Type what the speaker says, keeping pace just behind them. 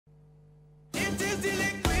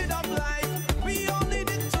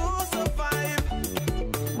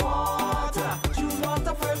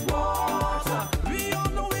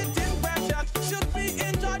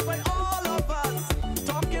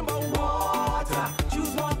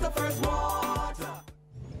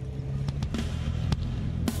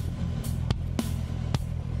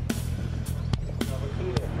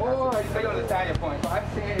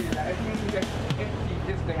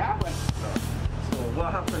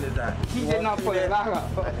is that? He did not pull it back up.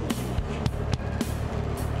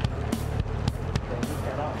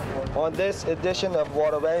 On this edition of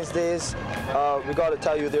Water Wednesdays, we got to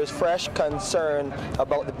tell you there's fresh concern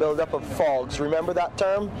about the buildup of fogs. Remember that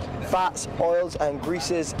term? Fats, oils, and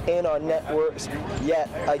greases in our networks yet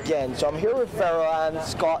again. So I'm here with Farrell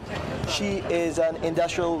Scott. She is an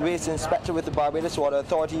industrial waste inspector with the Barbados Water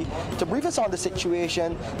Authority to brief us on the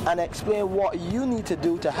situation and explain what you need to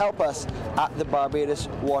do to help us at the Barbados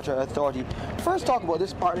Water Authority. First, talk about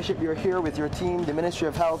this partnership. You're here with your team, the Ministry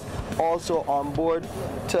of Health, also on board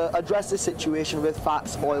to address the situation with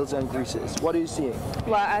fats, oils, and greases. What are you seeing?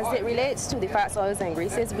 Well, as it relates to the fats, oils, and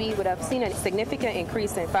greases, we would have seen a significant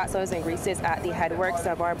increase in fats, oils, and greases at the headworks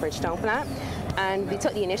of our Bridgetown plant. And we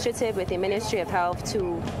took the initiative with the Ministry of Health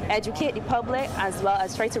to educate the public as well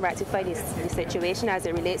as try to rectify the situation as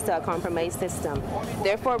it relates to a compromised system.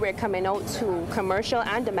 Therefore, we're coming out to commercial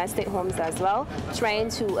and domestic homes as well, trying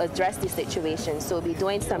to address the situation. So we'll be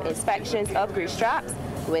doing some inspections of grease traps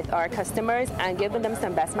with our customers and giving them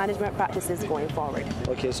some best management practices going forward.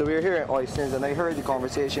 Okay, so we're here at Oystons, and I heard the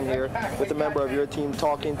conversation here with a member of your team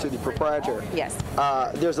talking to the proprietor. Yes.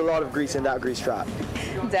 There's a lot of grease in that grease trap.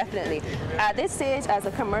 Definitely. At this stage, as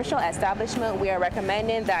a commercial establishment, we are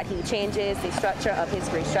recommending that he changes the structure of his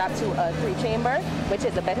grease trap to a 3-chamber, which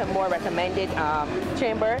is a better, more recommended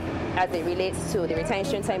chamber as it relates to the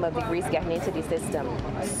retention time of the grease getting into the system.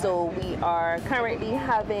 So we are currently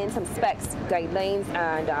having some specs, guidelines,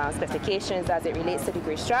 and specifications as it relates to the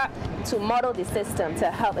grease trap to model the system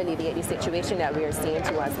to help alleviate the situation that we are seeing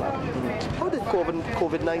too as well. How did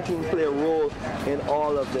COVID-19 play a role in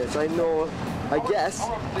all of this? I guess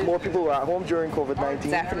more people were at home during COVID-19.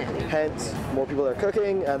 Definitely. Hence, more people are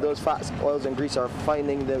cooking, and those fats, oils, and grease are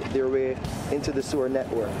finding their way into the sewer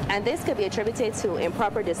network. And this could be attributed to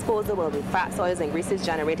improper disposal of the fats, oils, and greases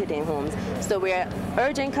generated in homes. So we're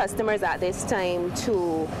urging customers at this time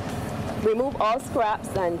to remove all scraps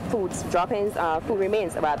and food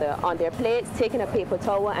remains on their plates, taking a paper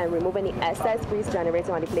towel and removing the excess grease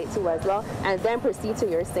generated on the plate too as well, and then proceed to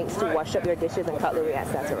your sinks to wash up your dishes and cutlery,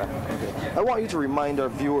 etc. I want you to remind our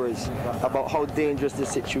viewers about how dangerous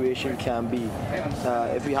this situation can be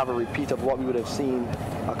if we have a repeat of what we would have seen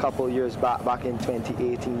a couple of years back in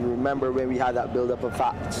 2018. You remember when we had that buildup of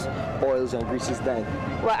fats, oils, and greases then?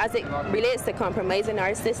 Well, as it relates to compromising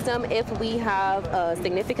our system, if we have a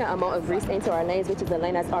significant amount of grease into our lines, which is a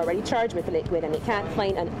line that's already charged with liquid and it can't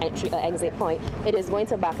find an entry or exit point, it is going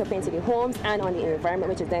to back up into the homes and on the environment,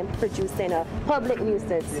 which is then producing a public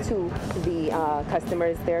nuisance to the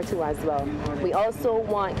customers there too as well. We also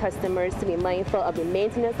want customers to be mindful of the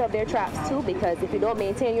maintenance of their traps too, because if you don't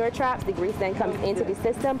maintain your traps, the grease then comes into the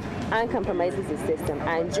system and compromises the system.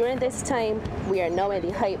 And during this time, we are now in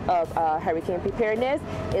the height of hurricane preparedness.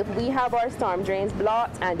 If we have our storm drains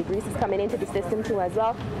blocked and the grease is coming into the system too as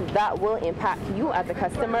well, that will impact you as a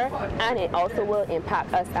customer, and it also will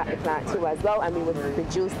impact us at the plant too as well, and we will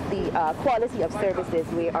reduce the quality of services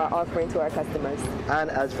we are offering to our customers. And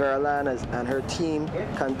as Verlan and her team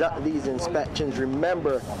conduct these inspections,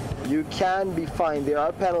 remember, you can be fined. There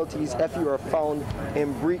are penalties if you are found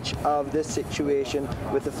in breach of this situation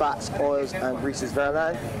with the fats, oils, and greases.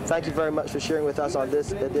 Verlan, thank you very much for sharing with us on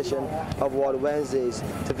this edition of Water Wednesdays.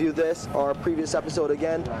 To view this or a previous episode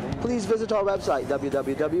again, please visit our website,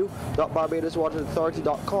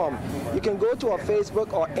 www.barbadoswaterauthority.com. You can go to our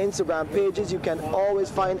Facebook or Instagram pages. You can always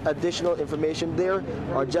find additional information there,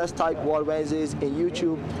 or just type Water Wednesdays in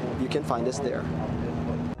YouTube. You can find us there.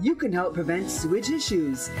 You can help prevent sewage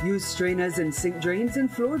issues. Use strainers in sink drains and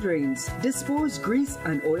floor drains. Dispose grease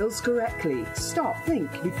and oils correctly. Stop, think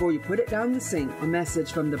before you put it down the sink. A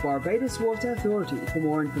message from the Barbados Water Authority. For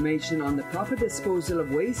more information on the proper disposal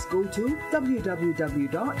of waste, go to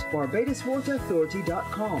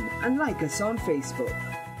www.barbadoswaterauthority.com and like us on Facebook.